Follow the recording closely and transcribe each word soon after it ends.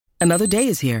Another day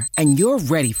is here, and you're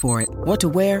ready for it. What to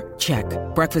wear? Check.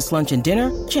 Breakfast, lunch, and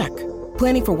dinner? Check.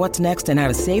 Planning for what's next and how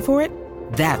to save for it?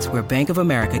 That's where Bank of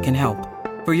America can help.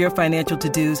 For your financial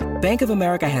to-dos, Bank of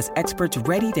America has experts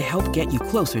ready to help get you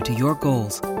closer to your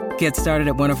goals. Get started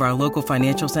at one of our local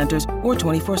financial centers or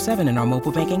 24/7 in our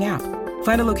mobile banking app.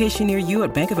 Find a location near you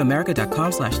at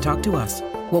bankofamerica.com/talktous.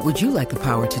 What would you like the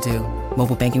power to do?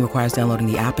 Mobile banking requires downloading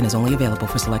the app and is only available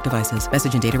for select devices.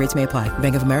 Message and data rates may apply.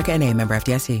 Bank of America N.A., member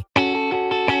FDIC.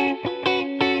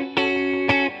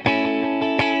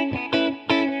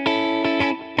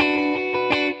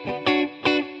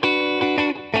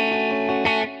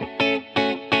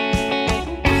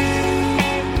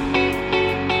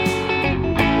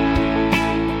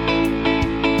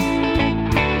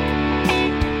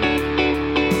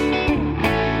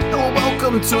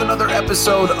 To another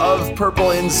episode of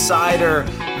Purple Insider,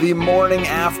 the morning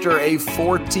after a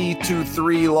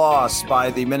 40-3 loss by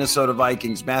the Minnesota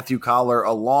Vikings. Matthew Coller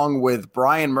along with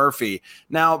Brian Murphy.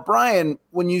 Now, Brian,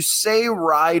 when you say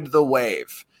ride the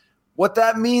wave, what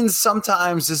that means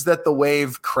sometimes is that the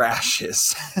wave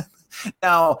crashes.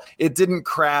 Now, it didn't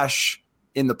crash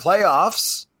in the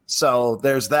playoffs, so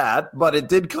there's that, but it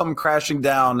did come crashing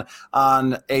down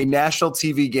on a national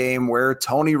TV game where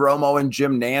Tony Romo and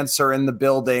Jim Nantz are in the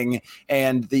building,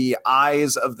 and the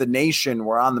eyes of the nation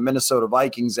were on the Minnesota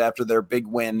Vikings after their big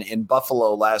win in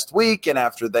Buffalo last week and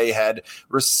after they had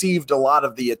received a lot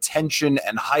of the attention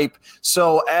and hype.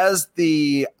 So as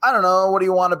I don't know, what do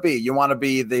you want to be? You want to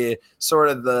be the sort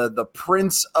of the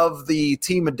prince of the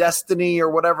team of destiny or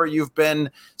whatever you've been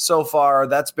so far.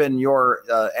 That's been your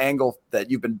angle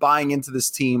that you've been buying into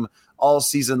this team all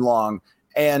season long.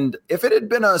 And if it had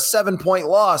been a 7-point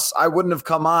loss, I wouldn't have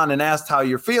come on and asked how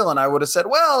you're feeling. I would have said,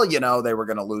 well, you know, they were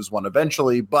going to lose one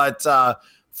eventually. But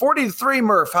 40-3,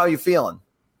 Murph, how you feeling?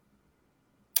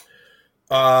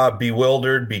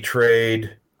 Bewildered,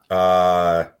 betrayed,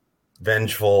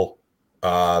 vengeful.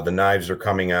 The knives are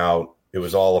coming out. It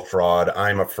was all a fraud.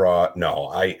 I'm a fraud.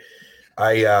 No,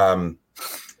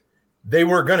 they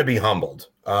were going to be humbled.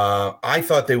 I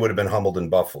thought they would have been humbled in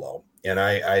Buffalo. And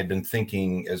I had been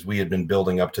thinking, as we had been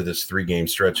building up to this 3-game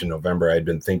stretch in November, I had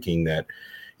been thinking that,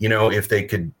 you know, if they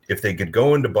could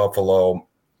go into Buffalo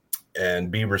and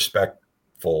be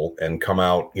respectful and come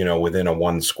out, you know, within a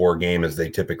 1-score game as they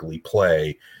typically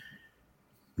play,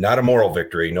 not a moral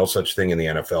victory, no such thing in the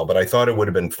NFL, but I thought it would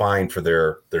have been fine for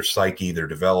their psyche, their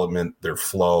development, their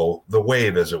flow, the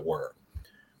wave, as it were.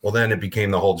 Well, then it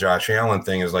became the whole Josh Allen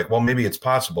thing is like, well, maybe it's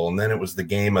possible. And then it was the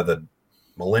game of the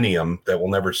millennium that we'll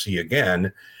never see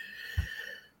again.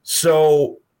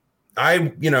 So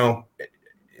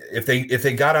if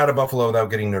they got out of Buffalo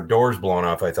without getting their doors blown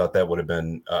off, I thought that would have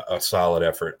been a solid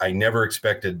effort. I never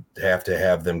expected to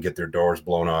have them get their doors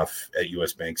blown off at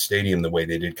US Bank Stadium the way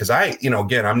they did. Because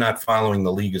again, I'm not following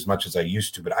the league as much as I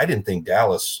used to, but I didn't think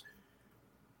Dallas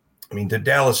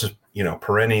is,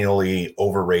 perennially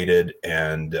overrated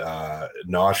and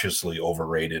nauseously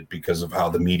overrated because of how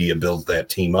the media builds that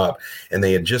team up. And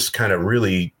they had just kind of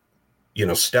really,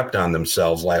 stepped on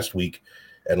themselves last week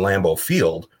at Lambeau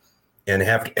Field. And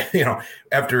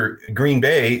after Green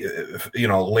Bay,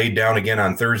 laid down again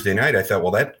on Thursday night, I thought,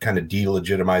 well, that kind of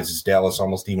delegitimizes Dallas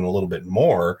almost even a little bit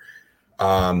more.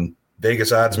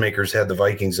 Vegas odds makers had the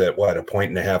Vikings at a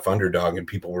 1.5 underdog, and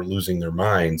people were losing their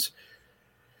minds.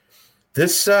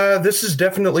 This is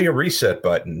definitely a reset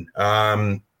button.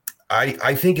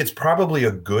 I think it's probably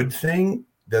a good thing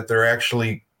that they're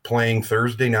actually playing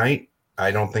Thursday night.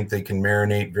 I don't think they can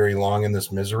marinate very long in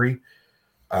this misery.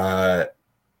 I'm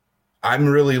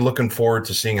really looking forward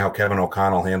to seeing how Kevin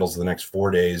O'Connell handles the next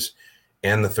 4 days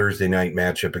and the Thursday night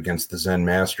matchup against the Zen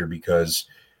Master because,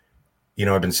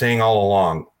 I've been saying all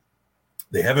along,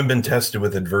 they haven't been tested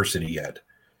with adversity yet.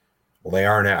 Well, they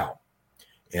are now.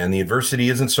 And the adversity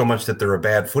isn't so much that they're a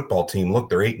bad football team. Look,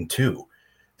 they're 8-2.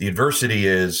 The adversity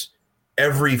is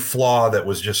every flaw that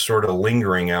was just sort of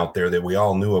lingering out there that we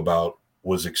all knew about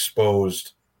was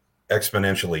exposed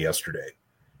exponentially yesterday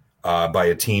by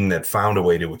a team that found a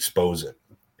way to expose it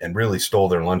and really stole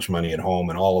their lunch money at home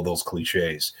and all of those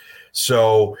cliches.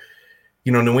 So,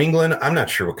 New England, I'm not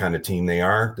sure what kind of team they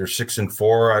are. They're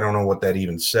 6-4. I don't know what that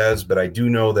even says, but I do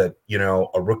know that,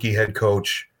 a rookie head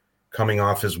coach coming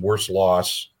off his worst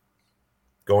loss,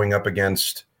 going up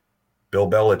against Bill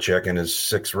Belichick and his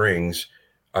 6 rings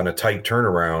on a tight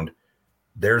turnaround,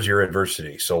 there's your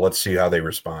adversity. So let's see how they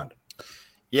respond.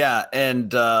 Yeah,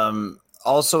 and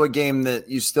Also a game that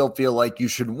you still feel like you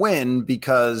should win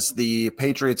because the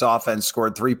Patriots offense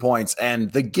scored 3 points,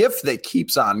 and the gift that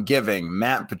keeps on giving,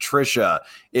 Matt Patricia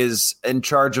is in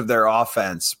charge of their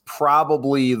offense,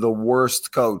 probably the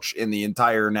worst coach in the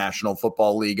entire National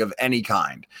Football League of any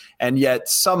kind. And yet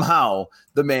somehow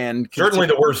the man certainly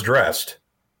the worst dressed.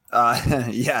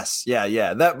 Yes.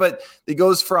 Yeah. But it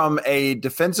goes from a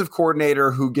defensive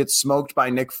coordinator who gets smoked by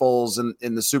Nick Foles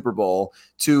in the Super Bowl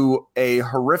to a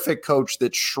horrific coach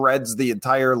that shreds the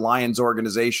entire Lions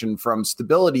organization from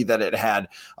stability that it had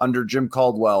under Jim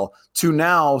Caldwell to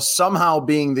now somehow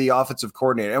being the offensive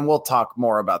coordinator. And we'll talk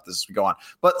more about this as we go on.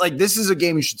 But like, this is a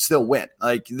game you should still win.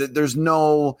 Like there's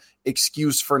no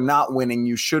excuse for not winning.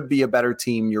 You should be a better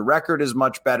team. Your record is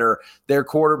much better. Their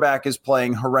quarterback is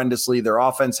playing horrendously. Their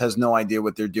offense has no idea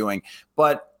what they're doing.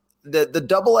 But the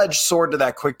double-edged sword to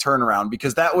that quick turnaround,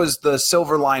 because that was the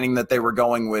silver lining that they were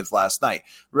going with last night.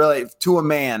 Really, to a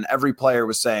man, every player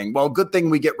was saying, well, good thing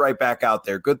we get right back out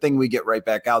there. Good thing we get right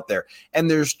back out there.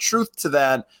 And there's truth to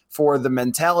that for the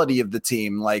mentality of the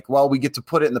team. Like, well, we get to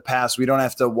put it in the past. We don't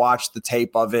have to watch the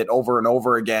tape of it over and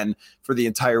over again for the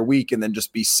entire week and then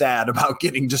just be sad about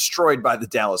getting destroyed by the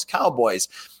Dallas Cowboys.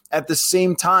 At the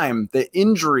same time, the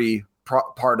injury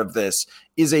part of this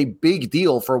is a big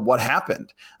deal for what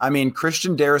happened. I mean,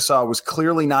 Christian Darrisaw was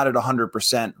clearly not at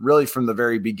 100% really from the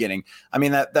very beginning. I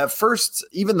mean, that first,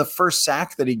 even the first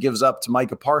sack that he gives up to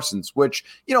Micah Parsons, which,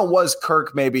 was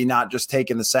Kirk maybe not just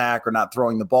taking the sack or not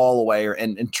throwing the ball away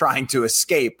and trying to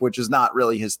escape, which is not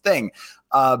really his thing.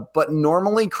 But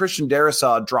normally Christian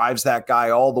Darrisaw drives that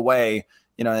guy all the way,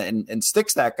 and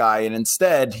sticks that guy. And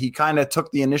instead he kind of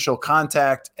took the initial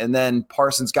contact and then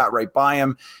Parsons got right by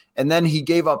him. And then he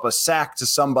gave up a sack to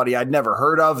somebody I'd never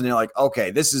heard of. And you're like,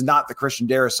 okay, this is not the Christian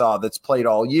Darrisaw that's played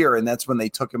all year. And that's when they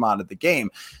took him out of the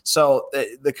game. So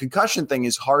the concussion thing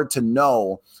is hard to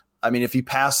know. I mean, if he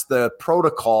passed the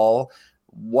protocol,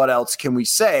 what else can we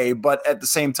say? But at the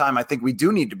same time, I think we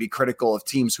do need to be critical of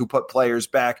teams who put players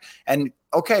back. And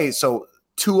okay, so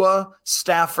Tua,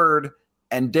 Stafford,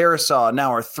 and Darrisaw now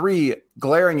are three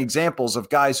glaring examples of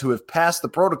guys who have passed the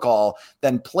protocol,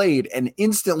 then played and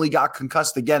instantly got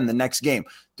concussed again the next game.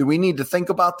 Do we need to think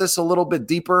about this a little bit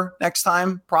deeper next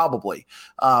time? Probably.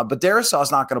 But Darrisaw is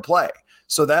not going to play.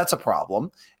 So that's a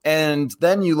problem. And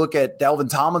then you look at Dalvin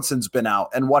Tomlinson's been out,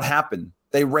 and what happened?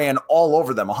 They ran all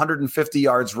over them, 150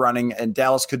 yards running, and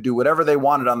Dallas could do whatever they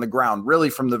wanted on the ground, really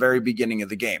from the very beginning of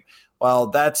the game. Well,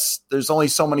 there's only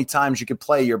so many times you could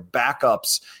play your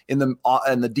backups in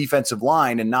the defensive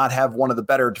line and not have one of the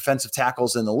better defensive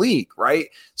tackles in the league, right?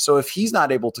 So if he's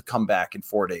not able to come back in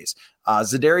 4 days,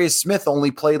 Zadarius Smith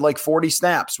only played like 40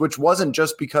 snaps, which wasn't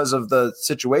just because of the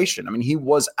situation. I mean, he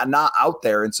was not out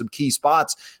there in some key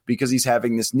spots because he's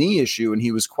having this knee issue and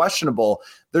he was questionable.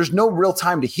 There's no real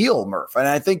time to heal, Murph. And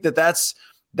I think that's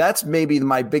maybe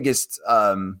my biggest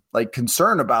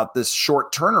concern about this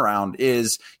short turnaround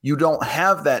is you don't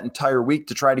have that entire week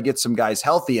to try to get some guys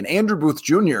healthy. And Andrew Booth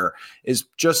Jr. is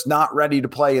just not ready to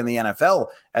play in the NFL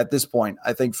at this point,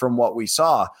 I think, from what we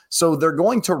saw. So they're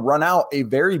going to run out a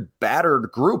very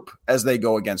battered group as they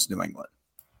go against New England.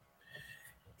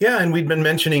 Yeah, and we'd been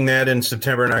mentioning that in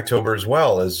September and October as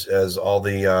well, as all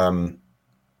the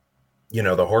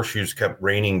the horseshoes kept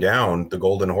raining down, the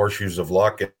golden horseshoes of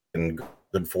luck and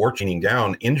good fortune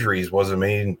down. Injuries was a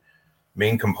main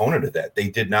component of that. They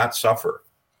did not suffer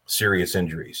serious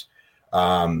injuries.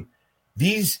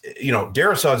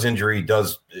 Darrisaw's injury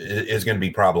is going to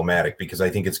be problematic because I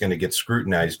think it's going to get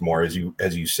scrutinized more, as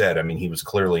you said. I mean, he was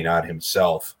clearly not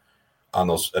himself on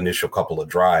those initial couple of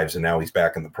drives, and now he's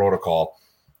back in the protocol.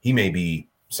 He may be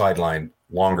sidelined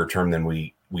longer term than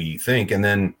we think. And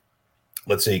then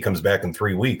let's say he comes back in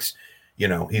 3 weeks.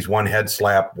 He's one head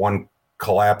slap, one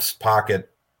collapsed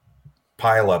pocket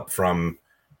pileup from,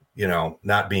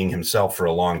 not being himself for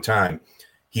a long time.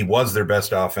 He was their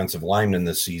best offensive lineman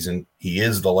this season. He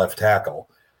is the left tackle.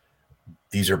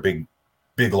 These are big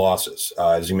losses.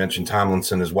 As you mentioned,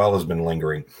 Tomlinson as well has been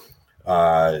lingering.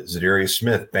 Zadarius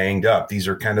Smith banged up. These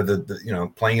are kind of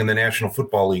the playing in the National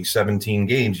Football League, 17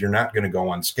 games. You're not going to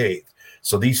go unscathed.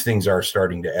 So these things are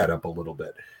starting to add up a little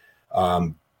bit.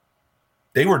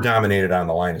 They were dominated on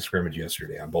the line of scrimmage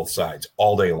yesterday on both sides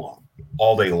all day long.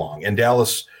 And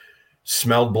Dallas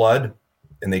smelled blood,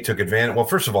 and they took advantage. Well,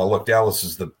 first of all, look, Dallas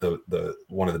is the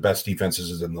one of the best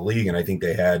defenses in the league, and I think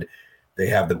they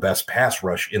have the best pass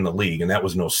rush in the league, and that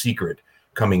was no secret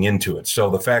coming into it. So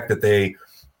the fact that the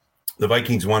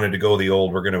Vikings wanted to go the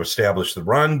old, we're going to establish the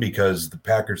run because the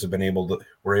Packers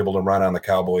were able to run on the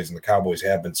Cowboys, and the Cowboys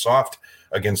have been soft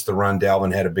against the run.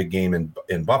 Dalvin had a big game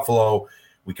in Buffalo.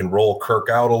 We can roll Kirk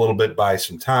out a little bit, buy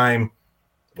some time.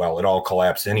 well, it all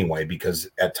collapsed anyway, because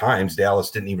at times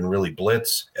Dallas didn't even really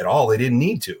blitz at all. They didn't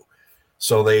need to.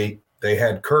 So they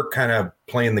had Kirk kind of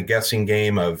playing the guessing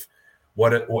game of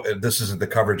what this isn't the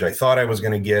coverage I thought I was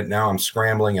going to get. Now I'm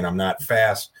scrambling and I'm not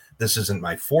fast. This isn't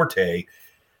my forte.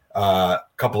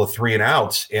 Couple of 3 and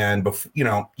outs. And,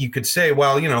 you could say,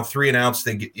 well, 3 and outs,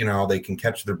 they get, they can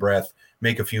catch their breath,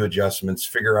 make a few adjustments,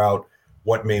 figure out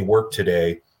what may work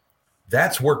today.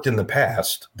 That's worked in the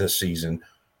past this season.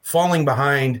 Falling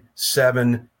behind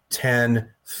 7, 10,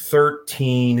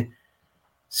 13,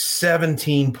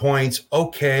 17 points.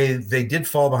 Okay, they did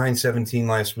fall behind 17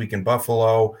 last week in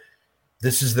Buffalo.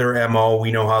 This is their MO.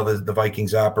 We know how the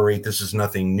Vikings operate. This is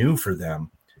nothing new for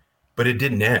them. But it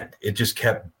didn't end. It just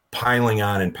kept piling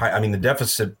on the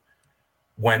deficit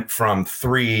went from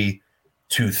 3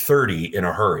 to 30 in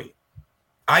a hurry.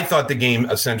 I thought the game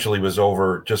essentially was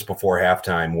over just before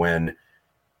halftime when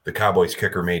the Cowboys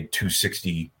kicker made 2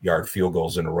 60-yard field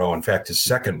goals in a row. In fact, his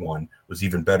second one was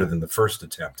even better than the first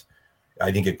attempt.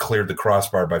 I think it cleared the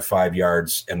crossbar by 5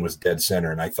 yards and was dead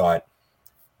center. And I thought,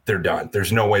 they're done.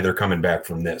 There's no way they're coming back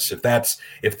from this. If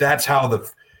that's how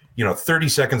 30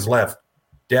 seconds left,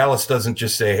 Dallas doesn't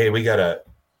just say, hey, we got a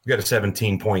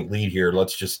 17-point lead here.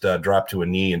 Let's just drop to a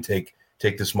knee and take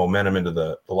this momentum into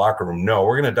the locker room. No,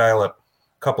 we're going to dial up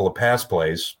a couple of pass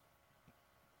plays.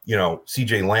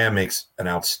 CJ Lamb makes an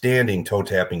outstanding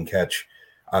toe-tapping catch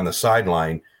on the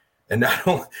sideline. And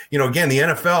again, the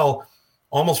NFL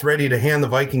almost ready to hand the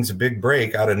Vikings a big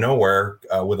break out of nowhere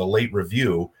with a late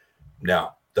review.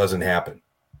 No, doesn't happen.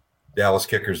 Dallas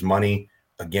kickers money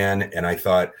again. And I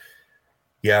thought,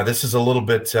 yeah, this is a little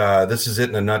bit, this is it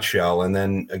in a nutshell. And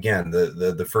then again,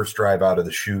 the first drive out of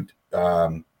the chute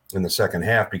in the second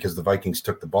half, because the Vikings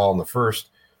took the ball in the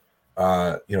first,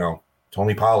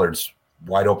 Tony Pollard's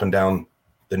wide open down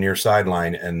the near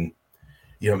sideline. And,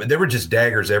 there were just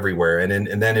daggers everywhere.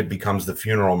 And then it becomes the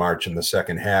funeral march in the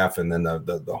second half. And then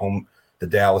the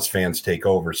Dallas fans take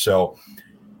over. So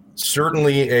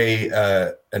certainly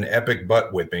an epic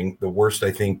butt whipping, the worst,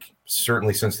 I think,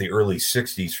 certainly since the early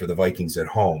 60s for the Vikings at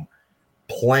home.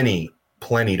 Plenty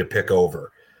to pick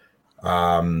over.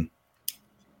 But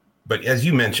as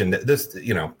you mentioned, this,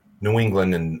 New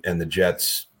England and the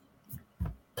Jets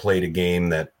played a game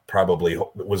that probably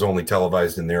was only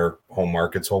televised in their home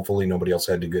markets. Hopefully nobody else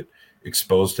had to get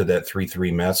exposed to that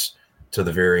 3-3 mess to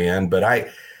the very end. But I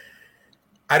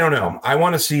don't know. I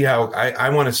want to see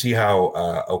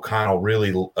how O'Connell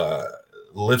really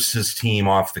lifts his team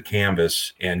off the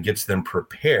canvas and gets them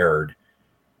prepared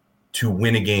to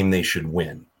win a game they should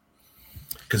win.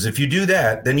 Because if you do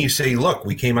that, then you say, look,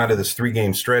 we came out of this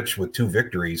 3-game stretch with 2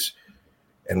 victories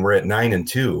and we're at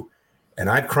 9-2. And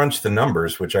I've crunched the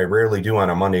numbers, which I rarely do on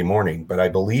a Monday morning, but I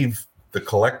believe the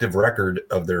collective record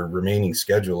of their remaining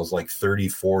schedule is like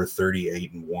 34,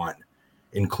 38-1,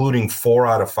 including 4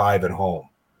 out of 5 at home.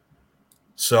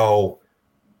 So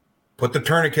put the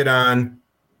tourniquet on,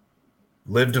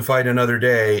 live to fight another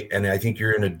day, and I think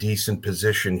you're in a decent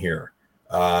position here.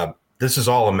 This is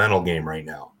all a mental game right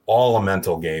now, all a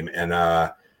mental game. And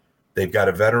they've got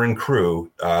a veteran crew.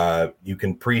 You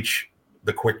can preach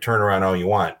the quick turnaround all you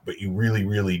want, but you really,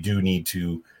 really do need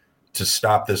to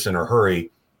stop this in a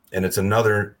hurry. And it's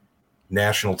another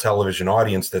national television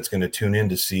audience that's going to tune in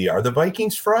to see, are the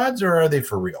Vikings frauds or are they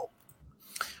for real?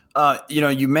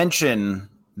 You mentioned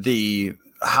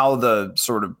how the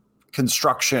sort of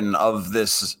construction of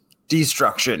this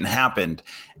destruction happened.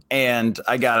 And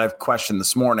I got a question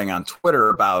this morning on Twitter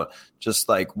about just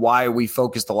like why we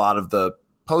focused a lot of the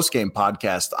post-game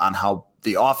podcast on how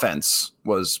the offense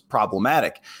was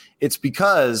problematic. It's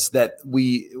because that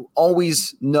we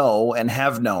always know and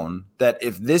have known that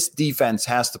if this defense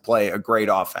has to play a great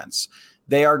offense,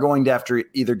 they are going to have to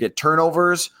either get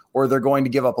turnovers or they're going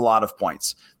to give up a lot of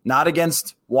points. Not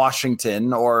against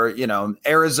Washington or,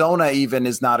 Arizona even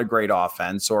is not a great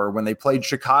offense, or when they played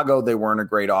Chicago, they weren't a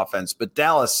great offense. But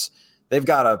Dallas, they've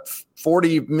got a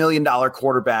 $40 million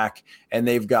quarterback and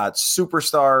they've got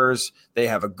superstars. They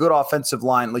have a good offensive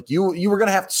line. Like you were going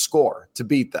to have to score to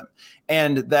beat them.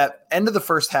 And that end of the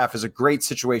first half is a great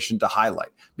situation to highlight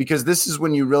because this is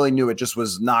when you really knew it just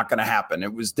was not going to happen.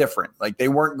 It was different. Like they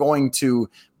weren't going to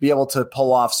be able to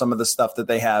pull off some of the stuff that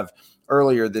they have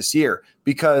earlier this year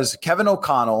because Kevin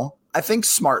O'Connell, I think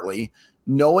smartly,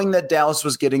 knowing that Dallas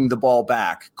was getting the ball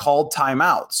back, called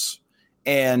timeouts.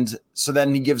 And so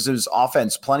then he gives his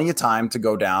offense plenty of time to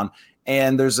go down.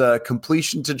 And there's a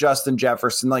completion to Justin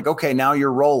Jefferson. Like, okay, now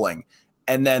you're rolling.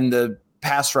 And then the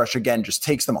pass rush again just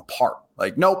takes them apart.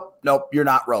 Like, nope, you're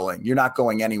not rolling. You're not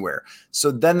going anywhere.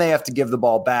 So then they have to give the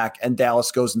ball back and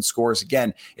Dallas goes and scores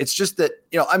again. It's just that,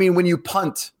 when you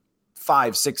punt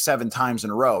 5, 6, 7 times in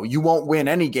a row. You won't win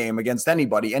any game against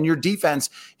anybody. And your defense,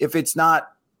 if it's not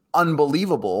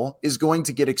unbelievable, is going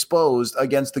to get exposed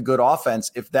against the good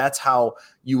offense if that's how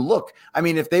you look. I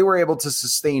mean, if they were able to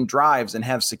sustain drives and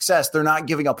have success, they're not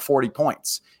giving up 40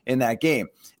 points in that game.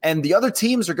 And the other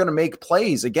teams are going to make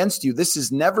plays against you. This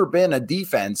has never been a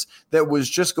defense that was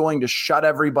just going to shut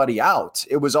everybody out.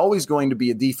 It was always going to be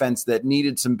a defense that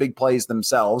needed some big plays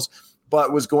themselves,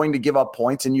 but was going to give up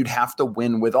points, and you'd have to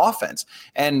win with offense.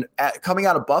 And coming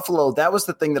out of Buffalo, that was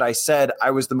the thing that I said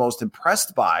I was the most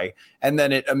impressed by. And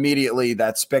then it immediately,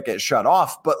 that spigot shut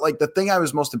off. But like the thing I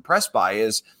was most impressed by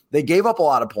is they gave up a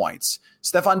lot of points.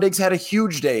 Stephon Diggs had a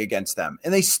huge day against them,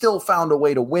 and they still found a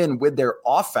way to win with their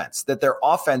offense, that their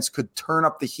offense could turn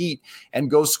up the heat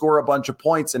and go score a bunch of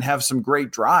points and have some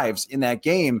great drives in that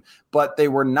game. But they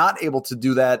were not able to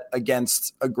do that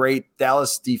against a great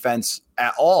Dallas defense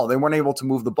at all. They weren't able to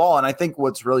move the ball. And I think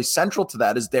what's really central to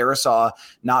that is Darrisaw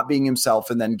not being himself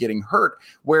and then getting hurt,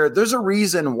 where there's a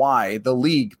reason why the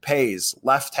league pays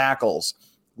left tackles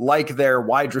like their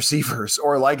wide receivers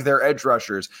or like their edge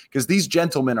rushers, because these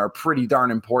gentlemen are pretty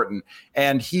darn important.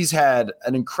 And he's had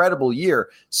an incredible year.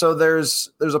 So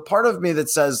there's a part of me that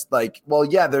says like, well,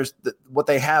 yeah, there's what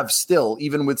they have still,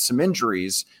 even with some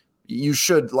injuries. You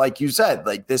should, like you said,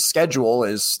 like this schedule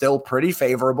is still pretty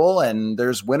favorable and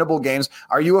there's winnable games.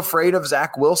 Are you afraid of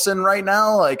Zach Wilson right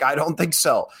now? Like, I don't think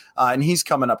so. And he's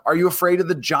coming up. Are you afraid of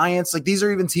the Giants? Like, these are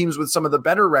even teams with some of the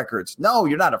better records. No,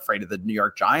 you're not afraid of the New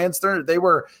York Giants. They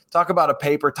were, talk about a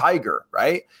paper tiger,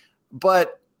 right?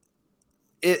 But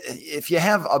if you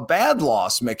have a bad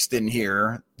loss mixed in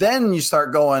here, then you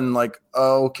start going like,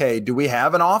 okay, do we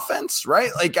have an offense,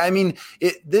 right? Like, I mean,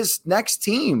 this next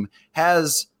team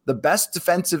has the best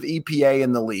defensive EPA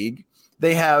in the league.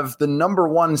 They have the number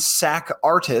 1 sack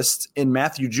artist in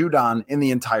Matthew Judon in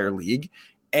the entire league.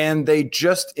 And they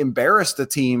just embarrassed the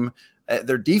team,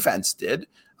 their defense did,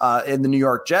 in the New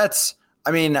York Jets. I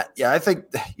mean, yeah, I think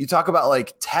you talk about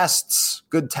like tests,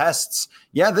 good tests.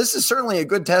 Yeah, this is certainly a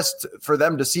good test for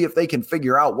them to see if they can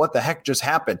figure out what the heck just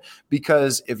happened.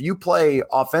 Because if you play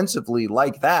offensively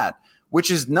like that, which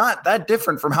is not that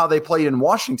different from how they played in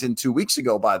Washington 2 weeks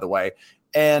ago, by the way,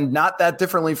 and not that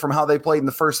differently from how they played in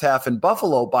the first half in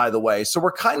Buffalo, by the way. So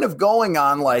we're kind of going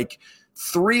on like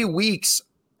 3 weeks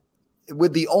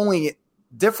with the only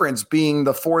difference being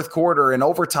the fourth quarter and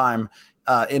overtime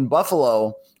in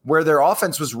Buffalo, where their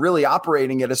offense was really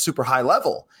operating at a super high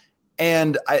level.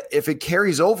 And if it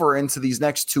carries over into these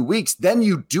next 2 weeks, then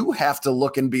you do have to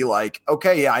look and be like,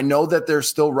 okay, yeah, I know that they're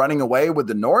still running away with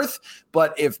the North,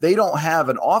 but if they don't have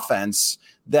an offense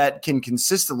that can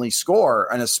consistently score,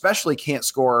 and especially can't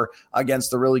score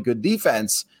against a really good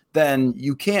defense, then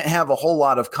you can't have a whole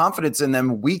lot of confidence in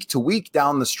them week to week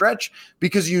down the stretch,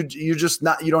 because you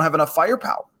don't have enough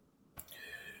firepower.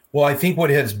 Well, I think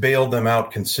what has bailed them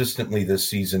out consistently this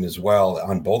season as well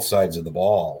on both sides of the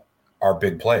ball are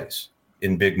big plays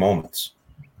in big moments.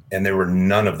 And there were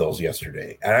none of those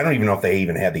yesterday. And I don't even know if they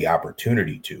even had the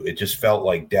opportunity to. It just felt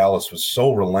like Dallas was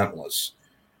so relentless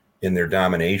in their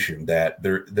domination that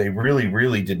they really,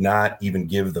 really did not even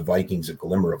give the Vikings a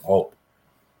glimmer of hope.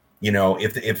 You know,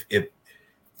 if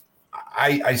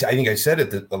I think I said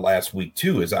it the last week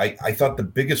too, is I thought the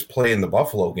biggest play in the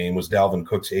Buffalo game was Dalvin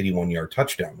Cook's 81-yard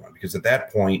touchdown run, because at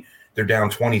that point they're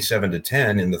down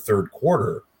 27-10 in the third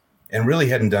quarter and really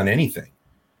hadn't done anything.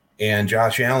 And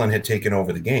Josh Allen had taken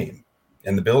over the game,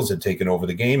 and the Bills had taken over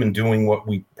the game and doing what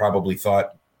we probably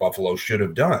thought Buffalo should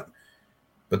have done.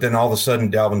 But then all of a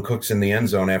sudden, Dalvin Cook's in the end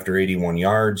zone after 81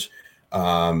 yards.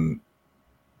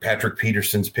 Patrick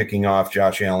Peterson's picking off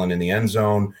Josh Allen in the end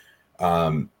zone.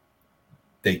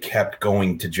 They kept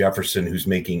going to Jefferson, who's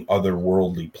making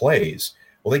otherworldly plays.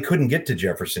 Well, they couldn't get to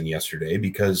Jefferson yesterday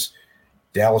because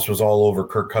Dallas was all over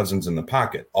Kirk Cousins in the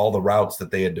pocket. All the routes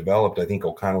that they had developed, I think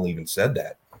O'Connell even said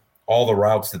that, all the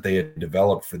routes that they had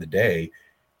developed for the day,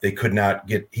 he could not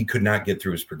get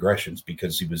through his progressions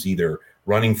because he was either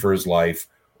running for his life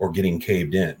or getting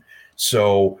caved in.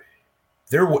 So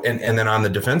and then on the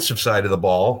defensive side of the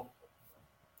ball,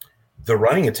 the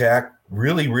running attack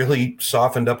really, really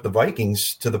softened up the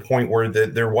Vikings to the point where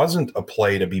there wasn't a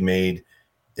play to be made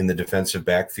in the defensive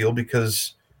backfield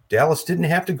because Dallas didn't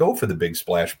have to go for the big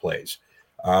splash plays.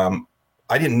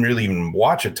 I didn't really even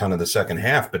watch a ton of the second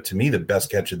half, but to me, the best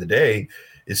catch of the day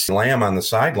is Lamb on the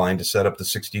sideline to set up the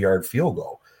 60-yard field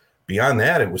goal. Beyond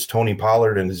that, it was Tony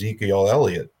Pollard and Ezekiel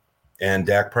Elliott and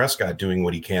Dak Prescott doing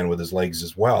what he can with his legs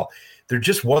as well. There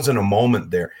just wasn't a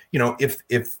moment there. You know, if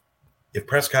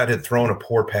Prescott had thrown a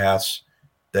poor pass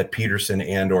that Peterson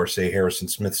and or say Harrison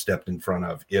Smith stepped in front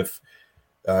of, if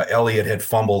Elliott had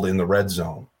fumbled in the red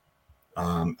zone,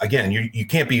 Again, you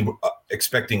can't be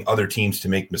expecting other teams to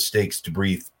make mistakes to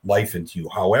breathe life into you.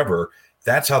 However,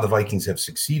 that's how the Vikings have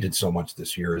succeeded so much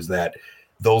this year, is that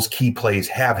those key plays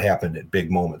have happened at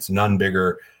big moments, none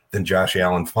bigger than Josh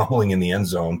Allen fumbling in the end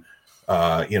zone,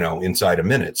 inside a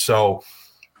minute. So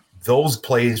those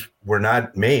plays were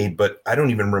not made, but I don't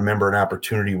even remember an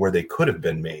opportunity where they could have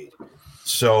been made.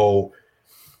 So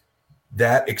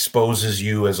that exposes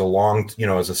you as are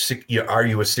you a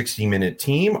 60-minute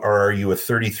team, or are you a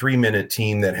 33-minute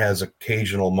team that has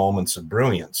occasional moments of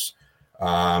brilliance?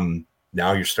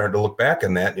 Now you're starting to look back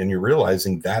on that and you're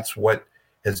realizing that's what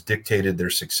has dictated their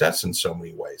success in so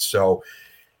many ways. So,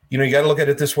 you got to look at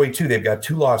it this way too. They've got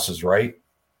 2 losses, right?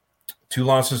 2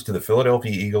 losses to the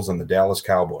Philadelphia Eagles and the Dallas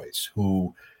Cowboys,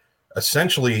 who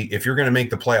essentially, if you're going to make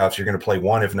the playoffs, you're going to play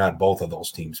one, if not both of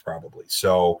those teams probably.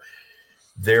 So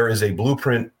there is a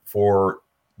blueprint for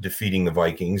defeating the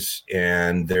Vikings,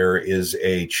 and there is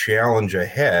a challenge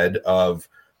ahead of,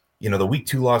 the week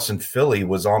 2 loss in Philly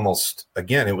was almost,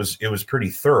 again, it was pretty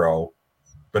thorough,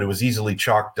 but it was easily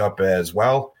chalked up as,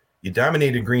 well, you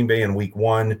dominated Green Bay in week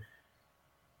 1.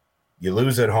 You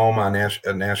lose at home on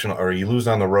national, or you lose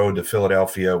on the road to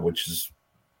Philadelphia, which is,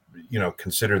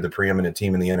 considered the preeminent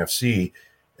team in the NFC,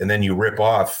 and then you rip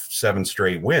off 7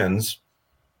 straight wins.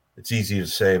 It's easy to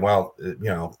say, well,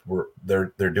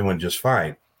 they're doing just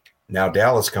fine. Now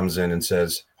Dallas comes in and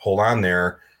says, hold on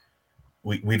there.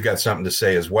 We've got something to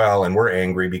say as well, and we're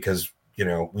angry because,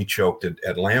 we choked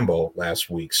at Lambeau last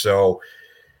week. So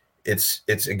it's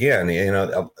again,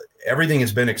 everything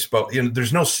has been exposed.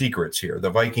 There's no secrets here. The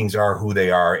Vikings are who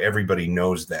they are. Everybody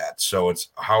knows that. So it's,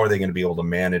 how are they going to be able to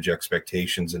manage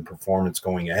expectations and performance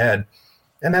going ahead?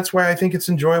 And that's why I think it's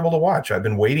enjoyable to watch. I've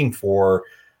been waiting for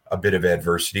a bit of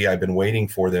adversity. I've been waiting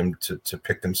for them to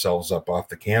pick themselves up off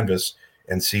the canvas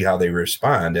and see how they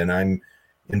respond. And I'm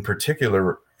in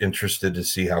particular interested to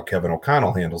see how Kevin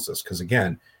O'Connell handles this, because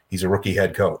again, he's a rookie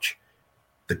head coach.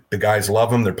 The guys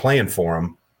love him. They're playing for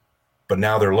him. But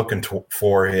now they're looking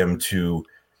for him to,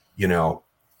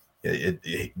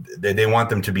 they want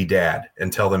them to be dad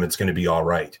and tell them it's going to be all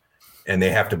right. And they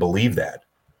have to believe that.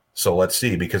 So let's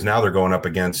see, because now they're going up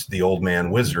against the old man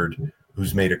wizard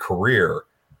who's made a career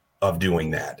of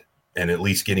doing that, and at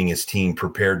least getting his team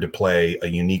prepared to play a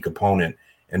unique opponent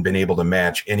and been able to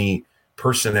match any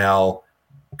personnel,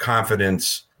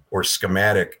 confidence, or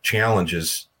schematic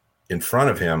challenges in front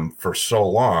of him for so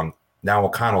long. Now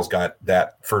O'Connell's got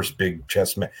that first big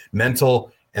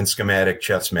mental and schematic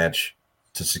chess match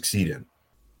to succeed in.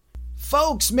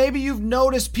 Folks, maybe you've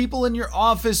noticed people in your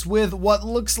office with what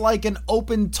looks like an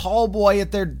open tall boy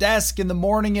at their desk in the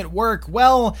morning at work.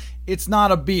 Well, it's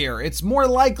not a beer. It's more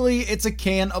likely it's a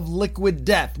can of Liquid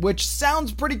Death, which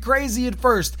sounds pretty crazy at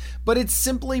first, but it's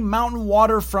simply mountain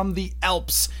water from the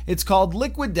Alps. It's called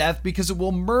Liquid Death because it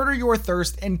will murder your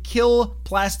thirst and kill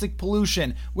plastic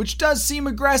pollution, which does seem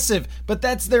aggressive, but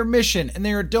that's their mission, and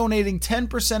they are donating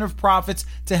 10% of profits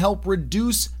to help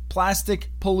reduce plastic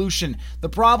pollution. The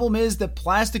problem is that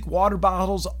plastic water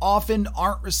bottles often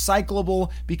aren't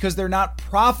recyclable because they're not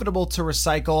profitable to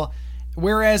recycle,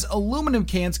 whereas aluminum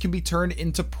cans can be turned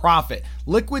into profit.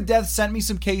 Liquid Death sent me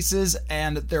some cases,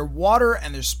 and their water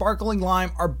and their sparkling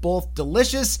lime are both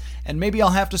delicious, and maybe I'll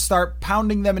have to start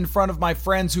pounding them in front of my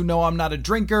friends who know I'm not a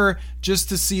drinker just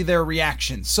to see their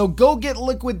reactions. So go get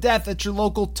Liquid Death at your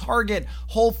local Target,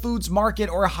 Whole Foods Market,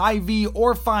 or Hy-Vee,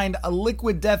 or find a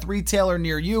Liquid Death retailer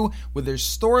near you with their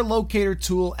store locator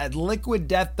tool at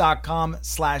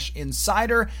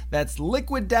liquiddeath.com/insider. That's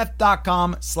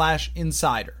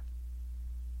liquiddeath.com/insider.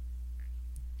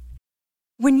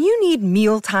 When you need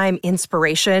mealtime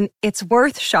inspiration, it's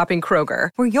worth shopping Kroger,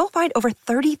 where you'll find over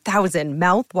 30,000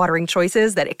 mouth-watering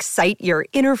choices that excite your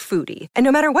inner foodie. And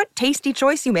no matter what tasty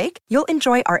choice you make, you'll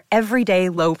enjoy our everyday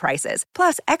low prices,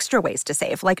 plus extra ways to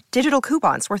save, like digital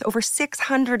coupons worth over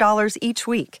 $600 each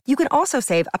week. You can also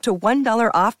save up to $1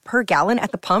 off per gallon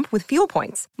at the pump with fuel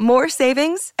points. More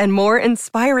savings and more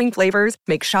inspiring flavors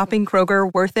make shopping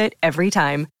Kroger worth it every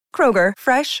time. Kroger,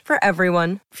 fresh for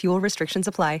everyone. Fuel restrictions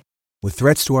apply. With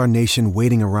threats to our nation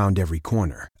waiting around every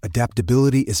corner,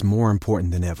 adaptability is more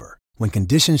important than ever. When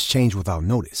conditions change without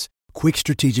notice, quick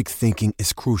strategic thinking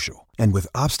is crucial. And with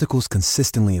obstacles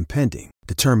consistently impending,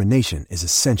 determination is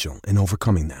essential in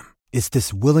overcoming them. It's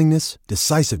this willingness,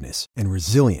 decisiveness, and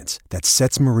resilience that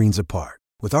sets Marines apart.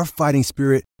 With our fighting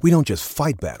spirit, we don't just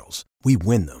fight battles, we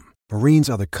win them. Marines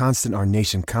are the constant our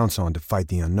nation counts on to fight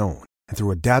the unknown. And through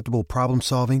adaptable problem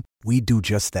solving, we do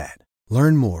just that.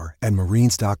 Learn more at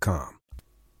marines.com.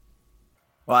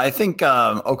 Well, I think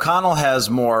O'Connell has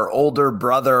more older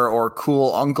brother or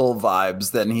cool uncle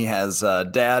vibes than he has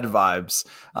dad vibes.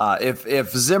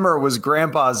 If Zimmer was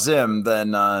Grandpa Zim,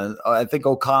 then I think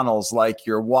O'Connell's like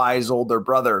your wise older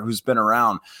brother who's been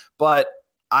around. But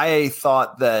I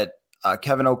thought that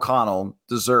Kevin O'Connell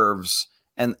deserves.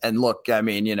 And look, I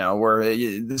mean,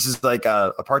 this is like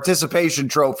a participation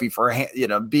trophy for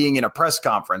being in a press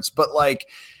conference, but like,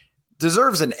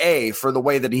 deserves an A for the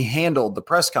way that he handled the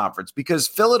press conference, because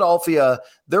Philadelphia,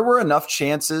 there were enough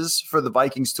chances for the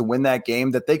Vikings to win that game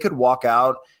that they could walk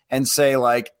out and say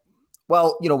like,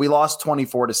 well, we lost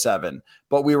 24-7,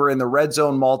 but we were in the red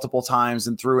zone multiple times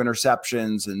and threw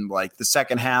interceptions. And like the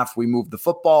second half, we moved the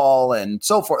football and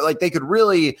so forth. Like they could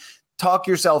really talk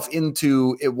yourself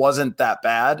into it wasn't that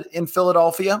bad in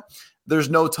Philadelphia.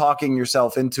 There's no talking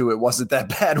yourself into it wasn't that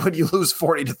bad when you lose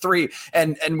 40-3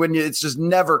 and when it's just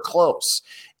never close.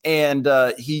 And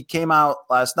he came out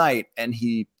last night and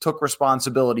he took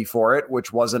responsibility for it,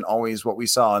 which wasn't always what we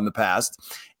saw in the past.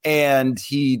 And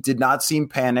he did not seem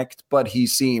panicked, but he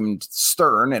seemed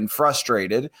stern and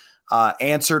frustrated.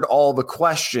 Answered all the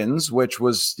questions, which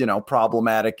was,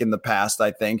 problematic in the past,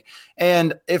 I think.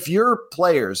 And if you're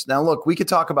players, now look, we could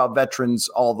talk about veterans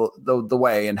all the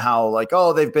way and how like,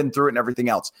 oh, they've been through it and everything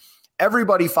else.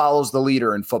 Everybody follows the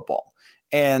leader in football.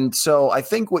 And so I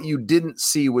think what you didn't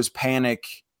see was panic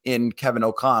in Kevin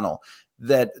O'Connell.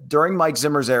 That during Mike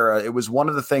Zimmer's era, it was one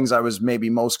of the things I was maybe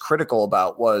most critical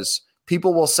about was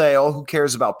people will say, oh, who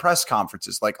cares about press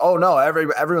conferences? Like, oh, no,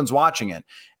 everyone's watching it.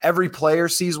 Every player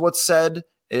sees what's said.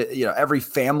 Every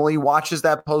family watches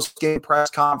that post-game press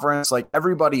conference. Like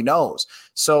everybody knows.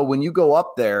 So when you go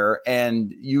up there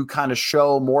and you kind of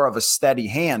show more of a steady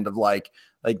hand of like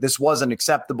this wasn't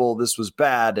acceptable, this was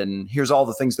bad, and here's all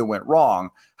the things that went wrong.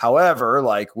 However,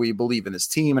 like we believe in this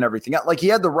team and everything else. Like he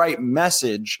had the right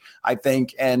message, I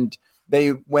think, and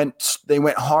they went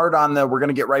hard on we're going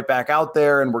to get right back out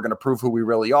there and we're going to prove who we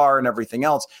really are and everything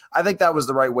else. I think that was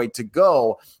the right way to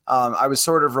go. I was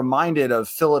sort of reminded of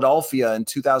Philadelphia in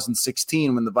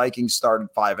 2016 when the Vikings started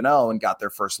 5-0 and got their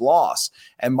first loss.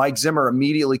 And Mike Zimmer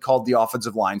immediately called the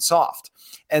offensive line soft.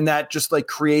 And that just like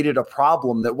created a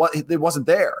problem that it wasn't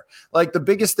there. Like the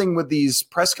biggest thing with these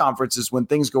press conferences when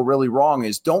things go really wrong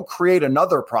is don't create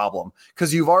another problem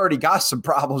because you've already got some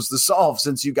problems to solve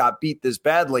since you got beat this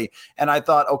badly. And I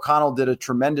thought O'Connell did a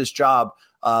tremendous job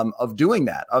of doing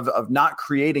that, of not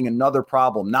creating another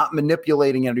problem, not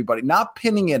manipulating anybody, not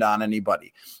pinning it on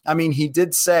anybody. I mean, he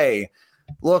did say,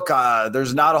 look,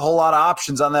 there's not a whole lot of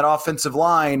options on that offensive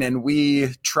line, and we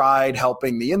tried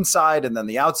helping the inside, and then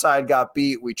the outside got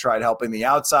beat. We tried helping the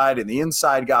outside, and the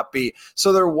inside got beat.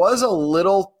 So there was a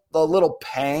little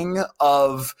pang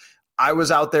of I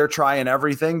was out there trying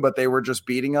everything, but they were just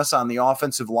beating us on the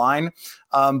offensive line.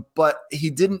 But he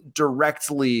didn't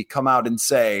directly come out and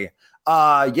say,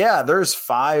 there's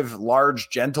 5 large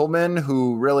gentlemen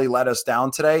who really let us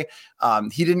down today.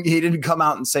 He didn't come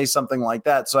out and say something like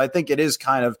that. So I think it is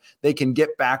kind of, they can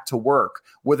get back to work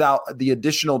without the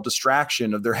additional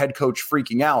distraction of their head coach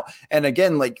freaking out. And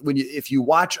again, like if you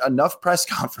watch enough press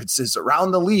conferences around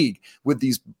the league with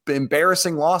these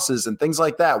embarrassing losses and things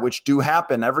like that, which do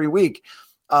happen every week,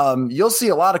 you'll see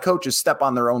a lot of coaches step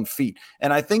on their own feet.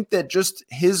 And I think that just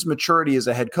his maturity as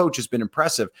a head coach has been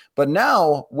impressive. But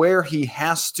now where he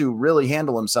has to really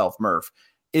handle himself, Murph,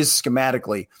 is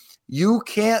schematically. You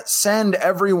can't send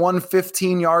everyone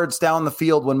 15 yards down the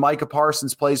field when Micah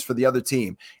Parsons plays for the other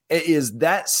team. It is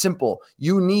that simple.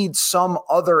 You need some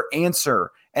other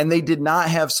answer. And they did not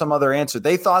have some other answer.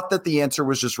 They thought that the answer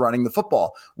was just running the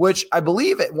football, which I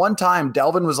believe at one time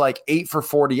Delvin was like 8 for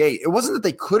 48. It wasn't that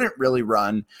they couldn't really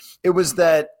run. It was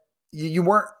that you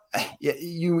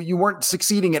weren't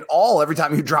succeeding at all every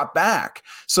time you drop back.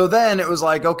 So then it was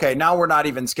like, okay, now we're not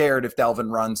even scared if Delvin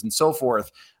runs and so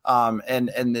forth. And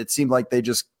it seemed like they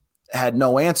just had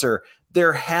no answer.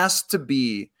 There has to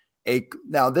be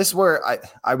now this is where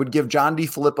I would give John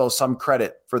DeFilippo some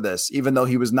credit for this, even though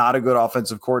he was not a good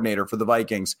offensive coordinator for the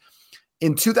Vikings.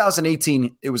 In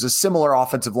 2018, it was a similar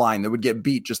offensive line that would get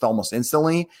beat just almost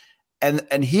instantly. And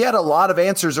he had a lot of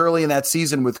answers early in that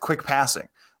season with quick passing,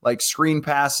 like screen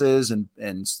passes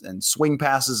and swing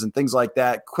passes and things like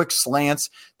that, quick slants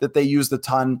that they used a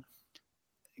ton.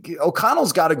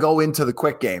 O'Connell's got to go into the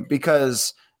quick game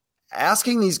because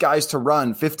asking these guys to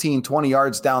run 15, 20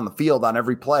 yards down the field on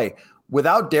every play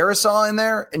without Darrisaw in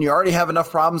there, and you already have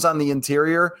enough problems on the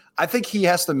interior, I think he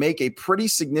has to make a pretty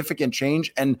significant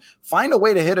change and find a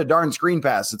way to hit a darn screen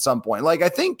pass at some point. Like, I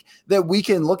think that we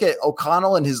can look at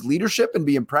O'Connell and his leadership and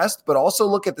be impressed, but also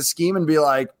look at the scheme and be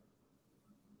like,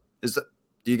 do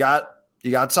you got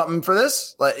something for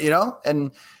this?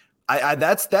 And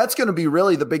That's going to be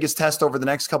really the biggest test over the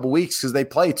next couple of weeks because they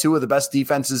play two of the best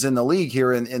defenses in the league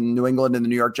here in New England and the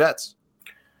New York Jets.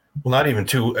 Well, not even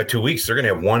 2 weeks. They're going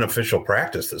to have one official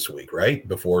practice this week, right?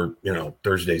 Before,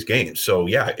 Thursday's game. So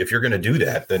yeah, if you're going to do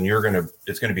that, then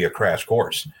it's going to be a crash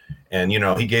course. And,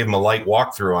 he gave him a light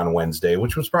walkthrough on Wednesday,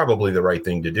 which was probably the right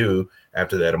thing to do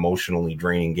after that emotionally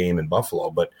draining game in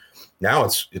Buffalo. But now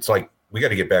it's like, we got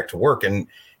to get back to work. And,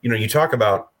 you talk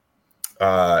about,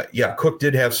 Cook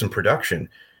did have some production,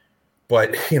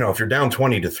 but if you're down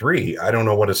 20-3, I don't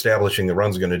know what establishing the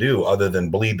run's going to do other than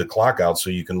bleed the clock out so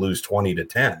you can lose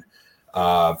 20-10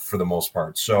 for the most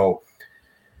part. So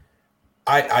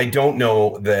I don't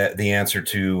know the answer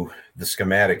to the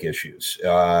schematic issues.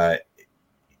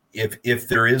 If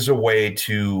there is a way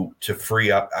to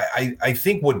free up, I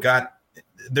think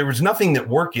there was nothing that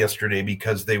worked yesterday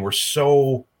because they were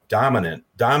so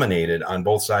dominated on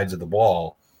both sides of the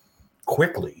ball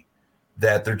quickly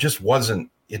that there just wasn't.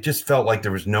 It just felt like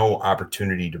there was no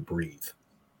opportunity to breathe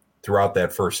throughout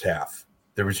that first half.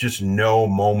 There was just no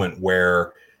moment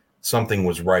where something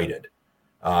was righted.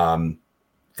 From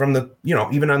the,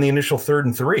 even on the initial 3rd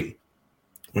and 3,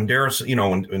 when Darius,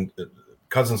 when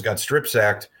Cousins got strip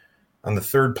sacked on the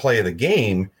 3rd play of the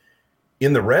game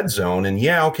in the red zone, and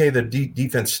the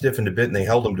defense stiffened a bit and they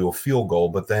held him to a field goal,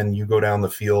 but then you go down the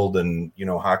field and,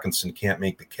 Hockenson can't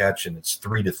make the catch and it's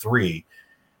 3-3.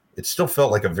 It still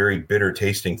felt like a very bitter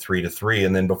tasting 3-3.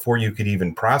 And then before you could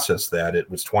even process that, it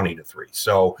was 20-3.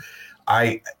 So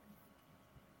it's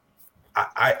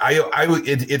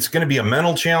going to be a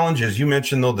mental challenge. As you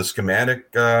mentioned, though, the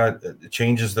schematic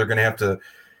changes they're going to have to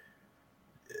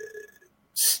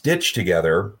stitch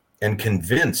together and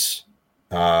convince,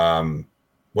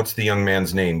 what's the young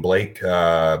man's name? Blake,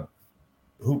 who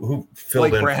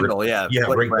filled Blake in Brandel, for,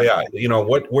 yeah.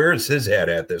 Where is his head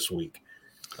at this week?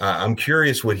 I'm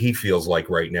curious what he feels like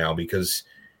right now because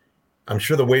I'm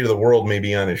sure the weight of the world may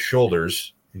be on his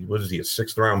shoulders. What is he, a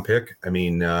 6th round pick? I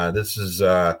mean, this is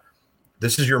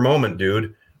your moment,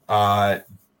 dude.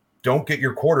 Don't get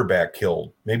your quarterback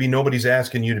killed. Maybe nobody's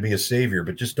asking you to be a savior,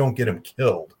 but just don't get him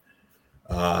killed.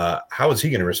 How is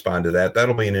he going to respond to that?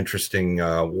 That'll be an interesting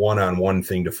one-on-one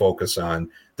thing to focus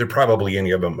on. They're probably going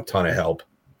to give him a ton of help.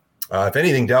 If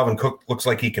anything, Dalvin Cook looks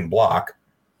like he can block.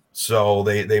 So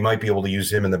they might be able to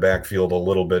use him in the backfield a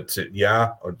little bit,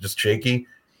 or just shaky.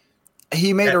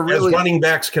 He made as running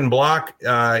backs can block.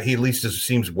 He at least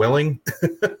seems willing.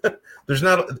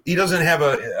 He doesn't have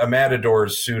a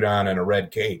Matador's suit on and a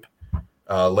red cape,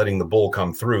 letting the bull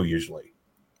come through. Usually,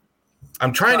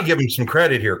 I'm trying to give him some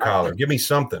credit here, Collar. Give me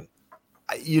something.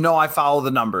 I follow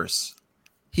the numbers.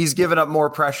 He's given up more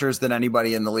pressures than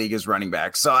anybody in the league as running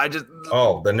back. So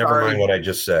then never mind what I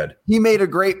just said. He made a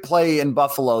great play in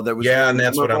Buffalo. That was and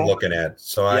that's what I'm looking at.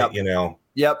 So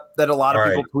that a lot of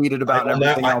people tweeted about and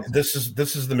everything else. This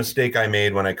is the mistake I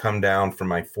made when I come down from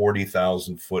my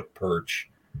 40,000 foot perch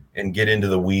and get into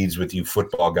the weeds with you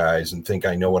football guys and think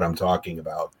I know what I'm talking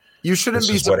about. You shouldn't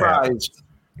be surprised.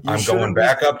 I'm going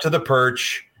back up to the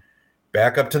perch,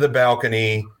 back up to the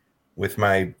balcony with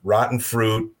my rotten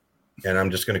fruit. And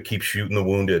I'm just going to keep shooting the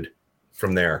wounded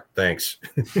from there. Thanks.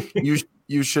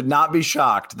 You should not be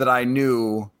shocked that I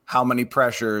knew how many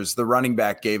pressures the running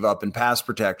back gave up in pass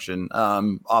protection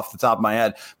off the top of my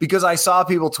head, because I saw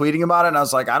people tweeting about it and I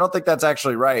was like, I don't think that's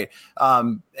actually right.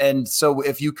 And so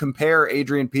if you compare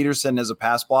Adrian Peterson as a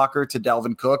pass blocker to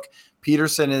Dalvin Cook,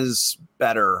 Peterson is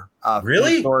better.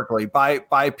 Really? Historically by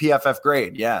PFF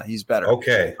grade. Yeah, he's better.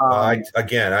 Okay. I'm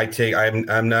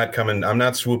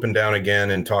not swooping down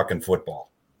again and talking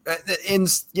football. And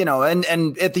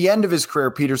at the end of his career,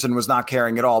 Peterson was not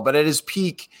caring at all, but at his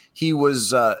peak, he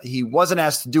wasn't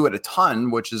asked to do it a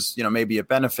ton, which is, maybe a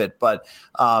benefit, but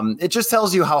it just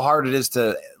tells you how hard it is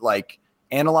to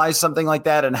analyze something like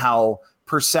that and how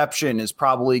perception is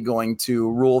probably going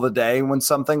to rule the day when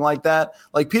something like that.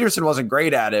 Peterson wasn't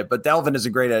great at it, but Dalvin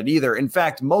isn't great at it either. In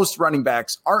fact, most running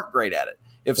backs aren't great at it.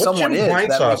 If What's someone Jim is,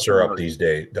 Kleinsasser up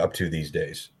to these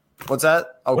days. What's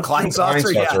that? Oh,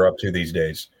 Kleinsasser up to these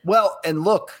days. Well, and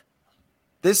look,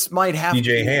 this might have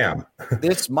DJ Ham.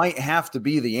 This might have to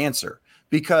be the answer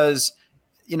because,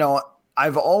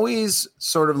 I've always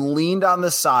sort of leaned on the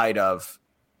side of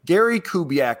Gary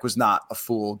Kubiak was not a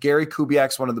fool. Gary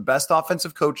Kubiak's one of the best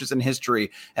offensive coaches in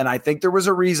history, and I think there was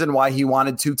a reason why he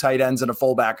wanted 2 tight ends and a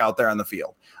fullback out there on the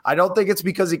field. I don't think it's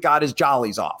because he got his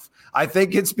jollies off. I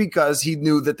think it's because he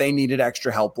knew that they needed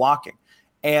extra help blocking.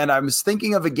 And I was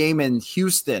thinking of a game in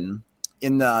Houston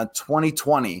in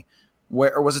 2020,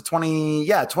 where or was it 20?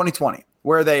 Yeah, 2020,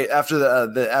 where they after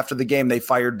the game they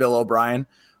fired Bill O'Brien,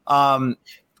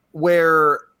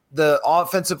 where the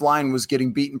offensive line was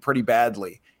getting beaten pretty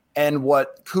badly. And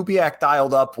what Kubiak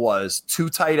dialed up was 2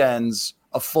 tight ends,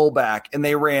 a fullback, and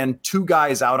they ran 2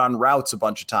 guys out on routes a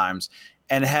bunch of times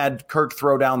and had Kirk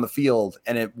throw down the field.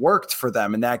 And it worked for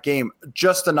them in that game,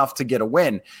 just enough to get a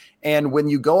win. And when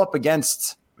you go up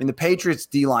against, the Patriots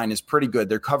D-line is pretty good.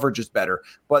 Their coverage is better,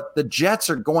 but the Jets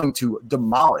are going to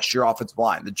demolish your offensive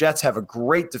line. The Jets have a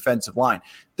great defensive line.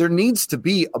 There needs to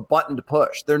be a button to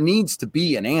push. There needs to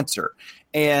be an answer.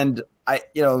 And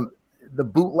the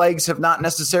bootlegs have not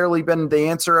necessarily been the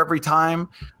answer every time.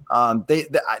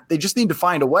 They just need to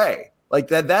find a way. Like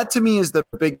that to me is the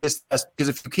biggest test, because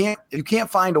if you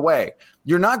can't find a way,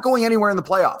 you're not going anywhere in the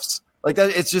playoffs. Like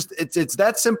that, it's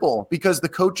that simple, because the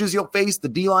coaches you'll face, the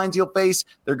D-lines you'll face,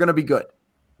 they're going to be good.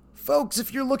 Folks,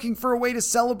 if you're looking for a way to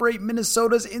celebrate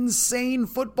Minnesota's insane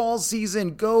football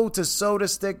season, go to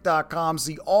sodastick.com.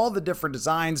 See all the different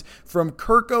designs, from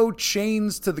Kirko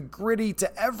chains to the gritty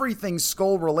to everything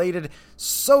skull related.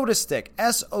 SodaStick,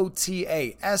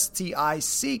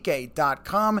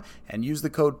 SotaStick.com, and use the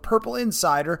code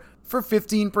PurpleInsider for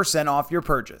 15% off your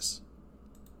purchase.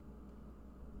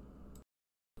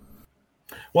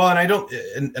 Well,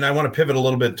 and I want to pivot a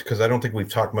little bit, because I don't think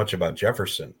we've talked much about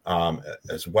Jefferson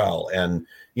as well. And,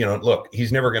 look,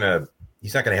 he's not going to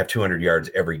have 200 yards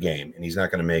every game, and he's not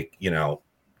going to make,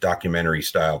 documentary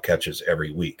style catches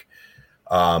every week.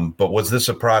 But was this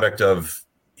a product of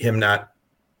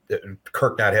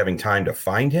Kirk not having time to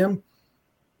find him?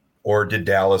 Or did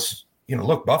Dallas,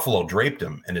 Buffalo draped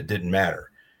him and it didn't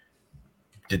matter?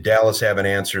 Did Dallas have an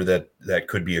answer that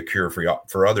could be a cure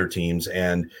for other teams?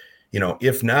 And,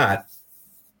 if not,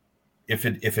 if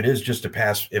it is just a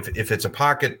pass, if it's a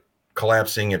pocket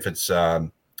collapsing, if it's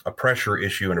a pressure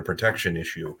issue and a protection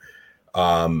issue,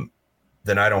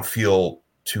 then I don't feel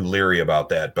too leery about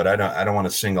that. But I don't want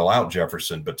to single out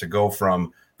Jefferson, but to go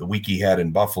from the week he had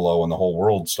in Buffalo and the whole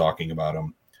world's talking about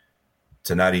him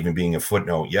to not even being a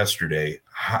footnote yesterday,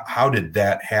 how did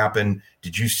that happen?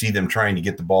 Did you see them trying to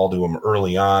get the ball to him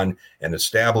early on and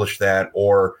establish that,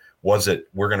 or was it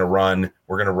we're going to run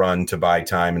to buy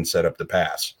time and set up the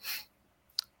pass?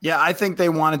 Yeah, I think they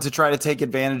wanted to try to take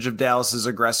advantage of Dallas's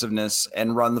aggressiveness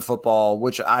and run the football,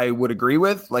 which I would agree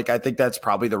with. Like, I think that's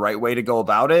probably the right way to go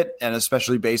about it, and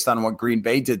especially based on what Green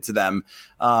Bay did to them.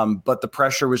 But the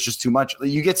pressure was just too much.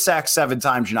 You get sacked 7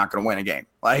 times, you're not going to win a game.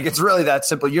 Like, it's really that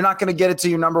simple. You're not going to get it to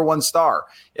your number 1 star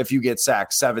if you get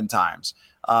sacked 7 times.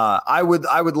 I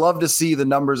would love to see the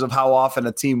numbers of how often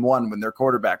a team won when their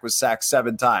quarterback was sacked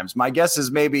 7 times. My guess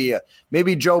is maybe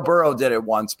Joe Burrow did it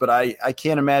once, but I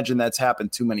can't imagine that's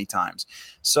happened too many times.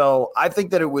 So I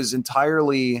think that it was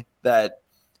entirely that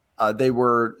they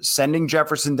were sending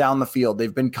Jefferson down the field.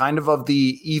 They've been kind of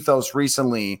the ethos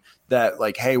recently that,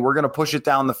 like, hey, we're going to push it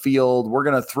down the field. We're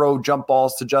going to throw jump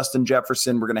balls to Justin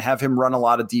Jefferson. We're going to have him run a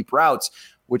lot of deep routes,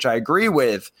 which I agree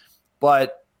with,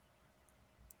 but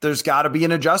there's got to be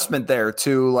an adjustment there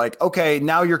to, like, okay,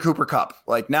 now you're Cooper Kupp.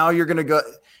 Like, now you're going to go.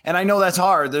 And I know that's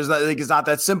hard. It's not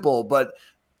that simple, but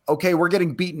okay, we're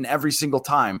getting beaten every single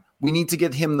time. We need to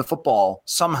get him the football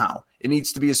somehow. It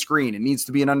needs to be a screen. It needs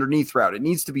to be an underneath route. It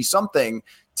needs to be something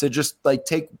to just, like,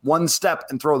 take one step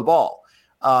and throw the ball.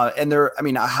 And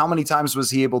how many times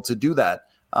was he able to do that?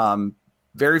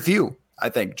 Very few, I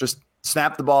think. Just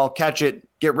snap the ball, catch it,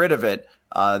 get rid of it.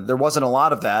 There wasn't a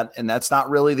lot of that, and that's not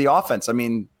really the offense. I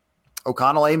mean,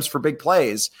 O'Connell aims for big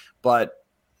plays, but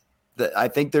I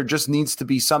think there just needs to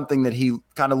be something that he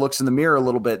kind of looks in the mirror a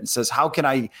little bit and says, how can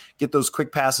I get those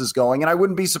quick passes going? And I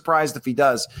wouldn't be surprised if he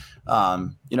does,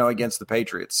 against the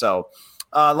Patriots. So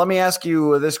let me ask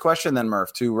you this question then,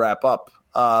 Murph, to wrap up.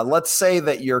 Let's say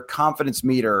that your confidence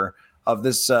meter of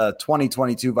this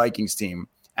 2022 Vikings team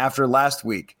after last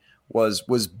week was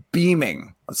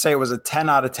beaming. Let's say it was a 10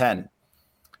 out of 10.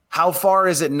 How far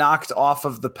is it knocked off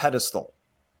of the pedestal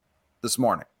this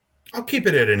morning? I'll keep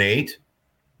it at an 8.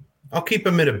 I'll keep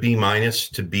them at a B-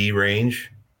 to B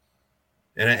range.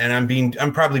 And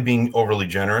I'm probably being overly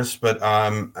generous, but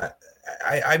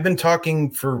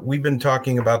we've been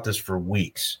talking about this for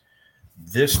weeks.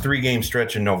 This 3-game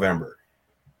stretch in November,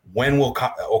 when will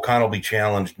O'Connell be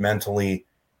challenged mentally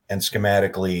and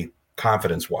schematically,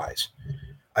 confidence-wise?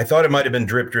 I thought it might have been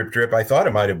drip, drip, drip. I thought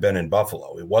it might have been in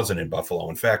Buffalo. It wasn't in Buffalo.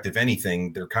 In fact, if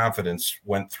anything, their confidence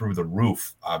went through the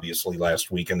roof, obviously,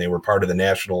 last week, and they were part of the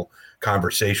national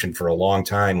conversation for a long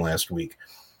time last week.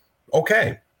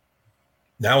 Okay.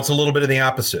 Now it's a little bit of the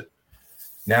opposite.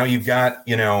 Now you've got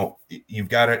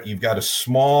a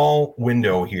small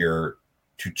window here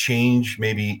to change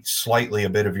maybe slightly a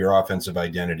bit of your offensive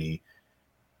identity,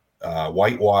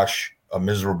 whitewash a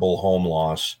miserable home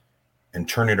loss, and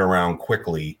turn it around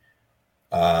quickly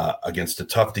against a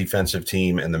tough defensive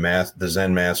team and the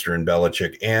Zen Master and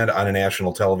Belichick, and on a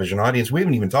national television audience. We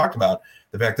haven't even talked about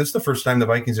the fact this is the first time the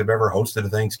Vikings have ever hosted a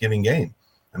Thanksgiving game.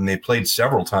 I mean, they played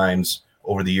several times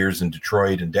over the years in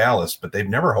Detroit and Dallas, but they've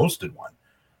never hosted one.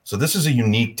 So this is a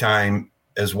unique time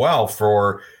as well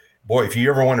for, boy, if you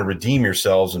ever want to redeem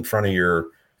yourselves in front of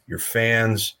your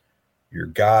fans, your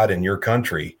God, and your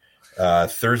country,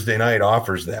 Thursday night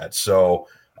offers that. So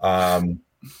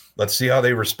let's see how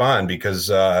they respond, because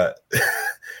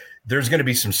there's going to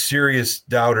be some serious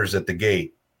doubters at the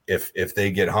gate if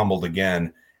they get humbled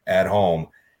again at home.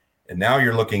 And now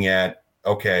you're looking at,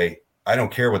 okay, I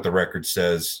don't care what the record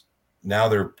says. Now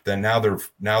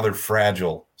they're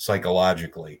fragile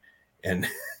psychologically, and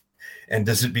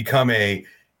does it become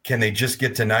can they just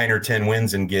get to 9 or 10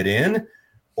 wins and get in,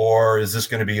 or is this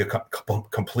going to be a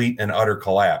complete and utter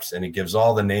collapse? And it gives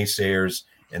all the naysayers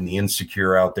and the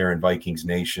insecure out there in Vikings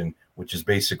Nation, which is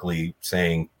basically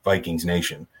saying Vikings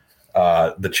Nation,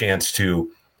 the chance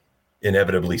to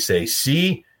inevitably say,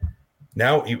 see,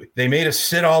 now they made us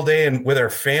sit all day and with our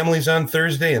families on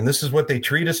Thursday, and this is what they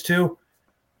treat us to.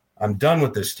 I'm done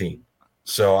with this team.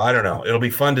 So I don't know. It'll be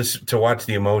fun to watch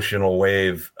the emotional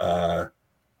wave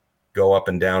go up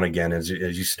and down again, as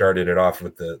you started it off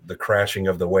with the crashing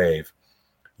of the wave.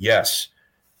 Yes,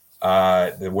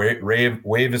 the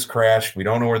wave has crashed. We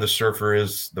don't know where the surfer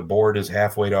is. The board is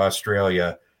halfway to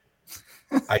Australia.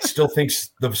 I still think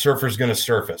the surfer's going to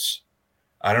surface.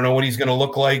 I don't know what he's going to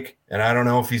look like, and I don't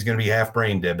know if he's going to be half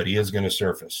brain dead, but he is going to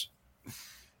surface.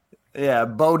 Yeah,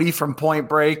 Bodie from Point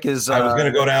Break is. I was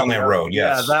going to go down that road.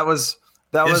 Yes, yeah, that was.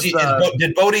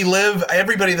 Did Bodie live?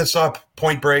 Everybody that saw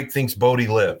Point Break thinks Bodie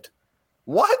lived.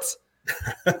 What?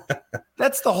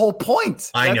 That's the whole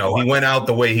point. I know. He went out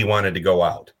the way he wanted to go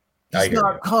out. He's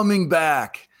not coming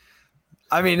back.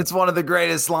 I mean, it's one of the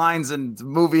greatest lines in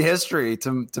movie history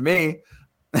to me.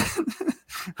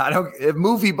 If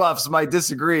movie buffs might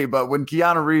disagree, but when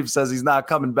Keanu Reeves says he's not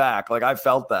coming back, like, I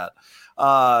felt that.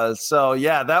 So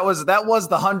yeah, that was the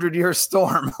 100-year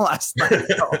storm last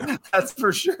night. That's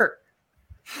for sure.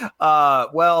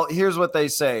 Well, here's what they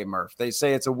say, Murph. They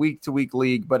say it's a week-to-week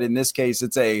league, but in this case,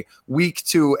 it's a week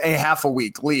to a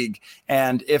half-a-week league.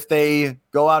 And if they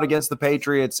go out against the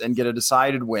Patriots and get a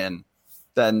decided win,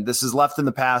 then this is left in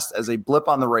the past as a blip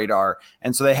on the radar.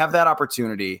 And so they have that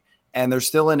opportunity, and they're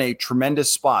still in a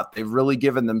tremendous spot. They've really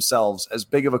given themselves as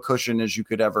big of a cushion as you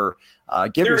could ever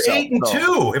give yourself. They're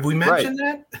 8-2. Have we mentioned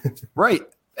that? Right.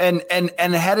 And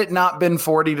had it not been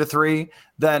 40-3,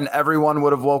 then everyone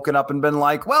would have woken up and been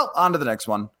like, well, on to the next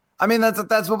one. I mean,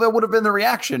 that's what would have been the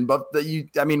reaction. But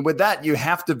with that, you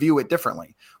have to view it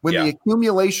differently. With the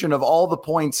accumulation of all the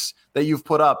points that you've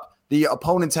put up, the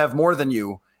opponents have more than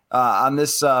you on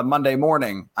this Monday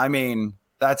morning. I mean,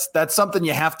 that's something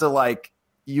you have to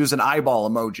use an eyeball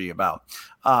emoji about.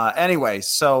 Anyway,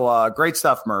 so great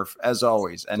stuff, Murph, as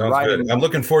always. And I'm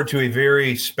looking forward to a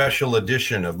very special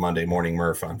edition of Monday Morning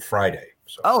Murph on Friday.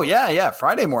 So. Oh, yeah.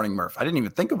 Friday Morning Murph. I didn't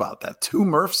even think about that. 2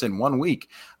 Murphs in 1 week.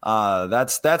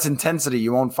 That's intensity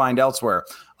you won't find elsewhere.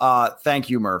 Thank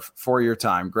you, Murph, for your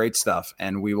time. Great stuff.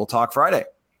 And we will talk Friday.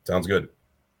 Sounds good.